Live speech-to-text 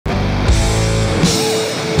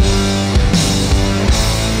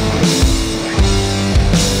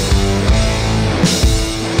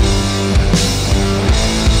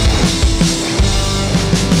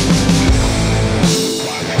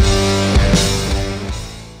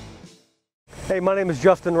Hey, my name is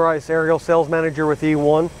Justin Rice, Aerial Sales Manager with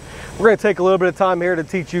E1. We're going to take a little bit of time here to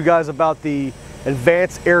teach you guys about the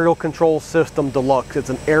Advanced Aerial Control System Deluxe. It's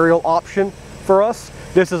an aerial option for us.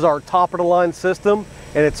 This is our top of the line system,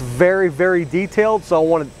 and it's very, very detailed. So I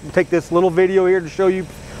want to take this little video here to show you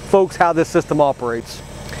folks how this system operates.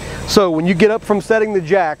 So when you get up from setting the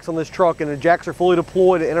jacks on this truck and the jacks are fully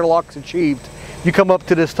deployed and interlock's achieved, you come up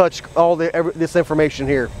to this touch, this information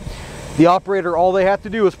here. The operator, all they have to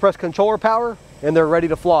do is press controller power and they're ready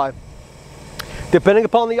to fly. Depending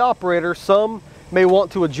upon the operator, some may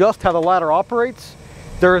want to adjust how the ladder operates.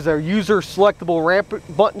 There is a user selectable ramp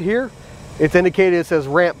button here. It's indicated, it says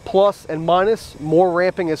ramp plus and minus. More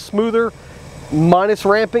ramping is smoother. Minus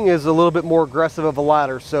ramping is a little bit more aggressive of a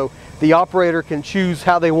ladder. So the operator can choose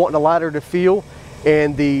how they want the ladder to feel,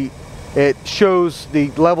 and it shows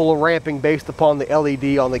the level of ramping based upon the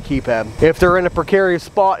LED on the keypad. If they're in a precarious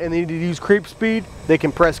spot and they need to use creep speed, they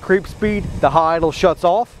can press creep speed. The high idle shuts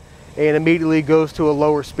off and immediately goes to a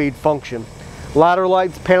lower speed function. Ladder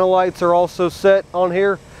lights, panel lights are also set on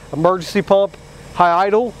here. Emergency pump, high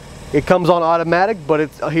idle. It comes on automatic, but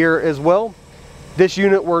it's here as well. This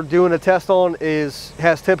unit we're doing a test on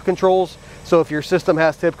has tip controls. So if your system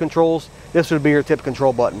has tip controls, this would be your tip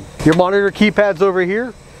control button. Your monitor keypad's over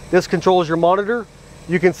here. This controls your monitor.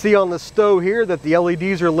 You can see on the stow here that the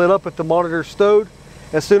LEDs are lit up if the monitor is stowed.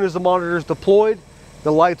 As soon as the monitor is deployed,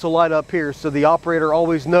 the lights will light up here, so the operator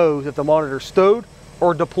always knows if the monitor is stowed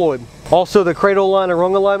or deployed. Also, the cradle line and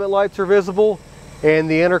rung alignment lights are visible, and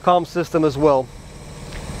the intercom system as well.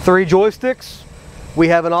 3 joysticks. We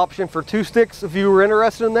have an option for 2 sticks if you were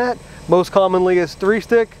interested in that. Most commonly is 3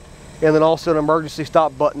 stick, and then also an emergency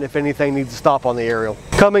stop button if anything needs to stop on the aerial.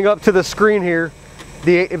 Coming up to the screen here,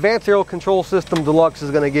 the Advanced Aerial Control System Deluxe is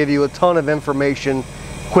going to give you a ton of information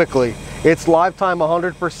quickly. It's lifetime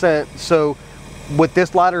 100%, so with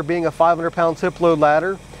this ladder being a 500-pound tip load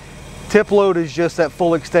ladder, tip load is just at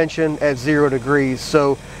full extension at 0 degrees.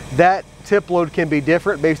 So that tip load can be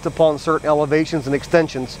different based upon certain elevations and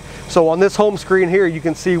extensions. So on this home screen here, you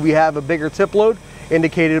can see we have a bigger tip load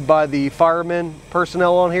indicated by the firemen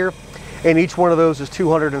personnel on here, and each one of those is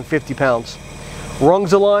 250 pounds.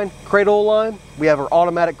 Rungs align, cradle align, we have our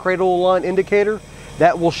automatic cradle align indicator.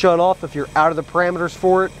 That will shut off if you're out of the parameters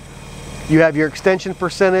for it. You have your extension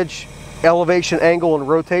percentage, elevation, angle, and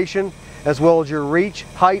rotation, as well as your reach,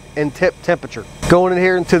 height, and tip temperature. Going in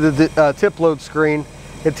here into the tip load screen,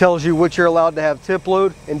 it tells you what you're allowed to have tip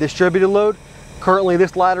load and distributed load. Currently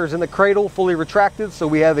this ladder is in the cradle, fully retracted, so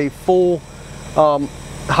we have a full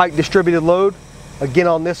height distributed load. Again,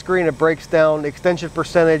 on this screen, it breaks down extension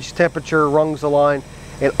percentage, temperature, rungs align,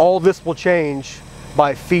 and all this will change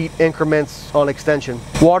by feet increments on extension.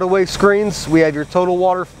 Waterway screens, we have your total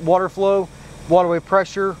water flow, waterway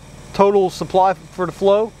pressure, total supply for the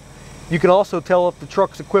flow. You can also tell if the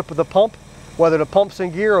truck's equipped with a pump, whether the pump's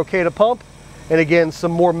in gear, okay to pump, and again,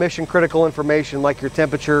 some more mission critical information like your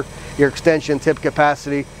temperature, your extension, tip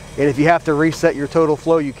capacity, and if you have to reset your total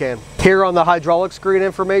flow, you can. Here on the hydraulic screen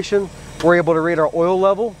information, we're able to read our oil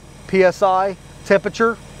level, PSI,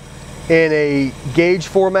 temperature in a gauge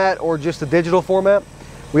format or just a digital format.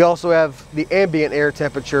 We also have the ambient air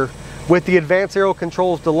temperature. With the Advanced Aerial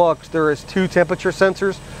Controls Deluxe, there is 2 temperature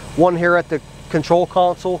sensors, one here at the control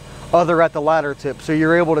console, other at the ladder tip. So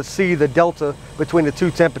you're able to see the delta between the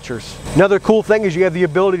 2 temperatures. Another cool thing is you have the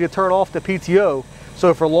ability to turn off the PTO.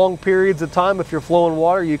 So for long periods of time, if you're flowing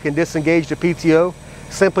water, you can disengage the PTO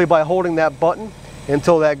simply by holding that button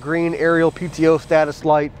until that green aerial PTO status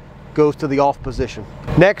light goes to the off position.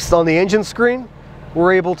 Next, on the engine screen,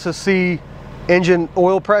 we're able to see engine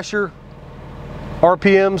oil pressure,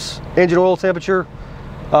 RPMs, engine oil temperature,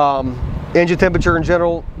 engine temperature in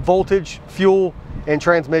general, voltage, fuel, and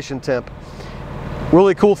transmission temp.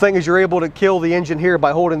 Really cool thing is you're able to kill the engine here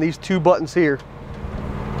by holding these 2 buttons here.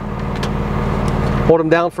 Hold them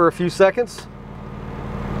down for a few seconds.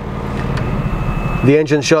 The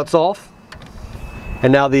engine shuts off.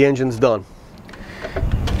 And now the engine's done.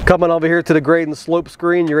 Coming over here to the grade and slope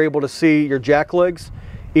screen, you're able to see your jack legs.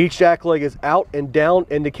 Each jack leg is out and down,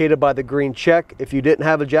 indicated by the green check. If you didn't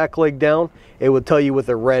have a jack leg down, it would tell you with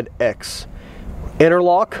a red X.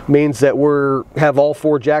 Interlock means that we have all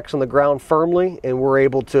 4 jacks on the ground firmly, and we're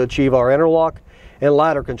able to achieve our interlock. And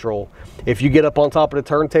ladder control. If you get up on top of the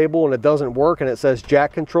turntable and it doesn't work and it says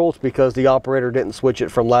jack control, it's because the operator didn't switch it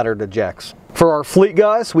from ladder to jacks. For our fleet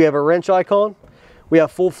guys, we have a wrench icon. We have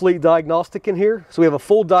full fleet diagnostic in here. So we have a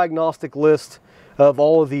full diagnostic list of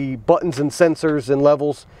all of the buttons and sensors and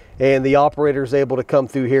levels, and the operator is able to come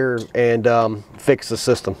through here and fix the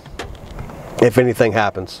system if anything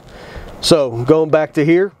happens. So going back to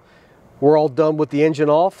here, we're all done with the engine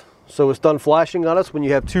off. so it's done flashing on us when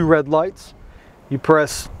you have 2 red lights. You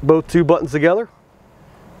press both 2 buttons together.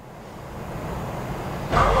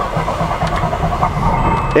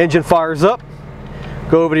 Engine fires up.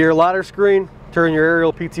 Go over to your ladder screen, turn your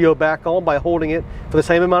aerial PTO back on by holding it for the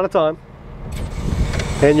same amount of time,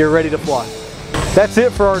 and you're ready to fly. That's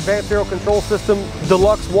it for our Advanced Aerial Control System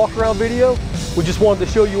Deluxe walk-around video. We just wanted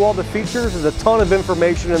to show you all the features. There's a ton of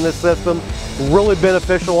information in this system, really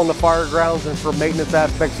beneficial on the fire grounds and for maintenance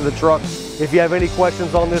aspects of the truck. If you have any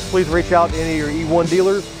questions on this, please reach out to any of your E1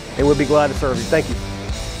 dealers, and we'll be glad to serve you. Thank you.